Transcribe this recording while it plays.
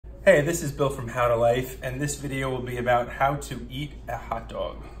Hey, this is Bill from How to Life, and this video will be about how to eat a hot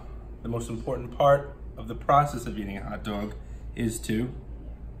dog. The most important part of the process of eating a hot dog is to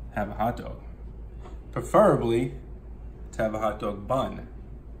have a hot dog. Preferably to have a hot dog bun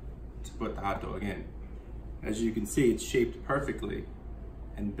to put the hot dog in. As you can see, it's shaped perfectly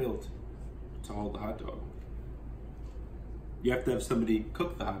and built to hold the hot dog. You have to have somebody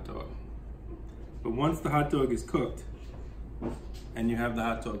cook the hot dog. But once the hot dog is cooked, and you have the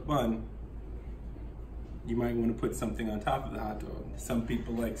hot dog bun, you might want to put something on top of the hot dog. Some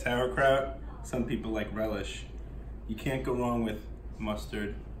people like sauerkraut, some people like relish. You can't go wrong with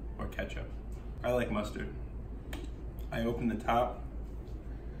mustard or ketchup. I like mustard. I open the top,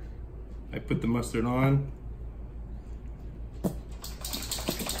 I put the mustard on,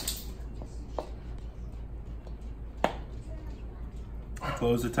 I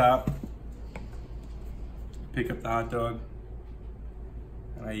close the top, pick up the hot dog,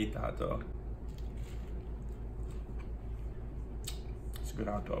 and I eat the hot dog. It's a good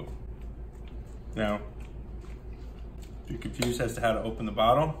hot dog. Now, if you're confused as to how to open the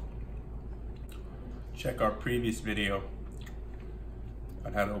bottle, check our previous video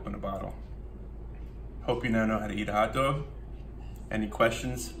on how to open a bottle. Hope you now know how to eat a hot dog. Any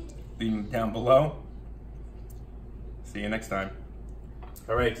questions, leave them down below. See you next time.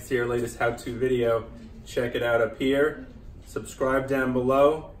 All right, to see our latest how-to video, check it out up here. Subscribe down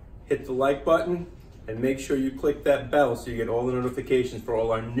below, hit the like button, and make sure you click that bell so you get all the notifications for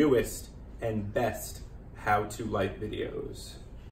all our newest and best how-to life videos.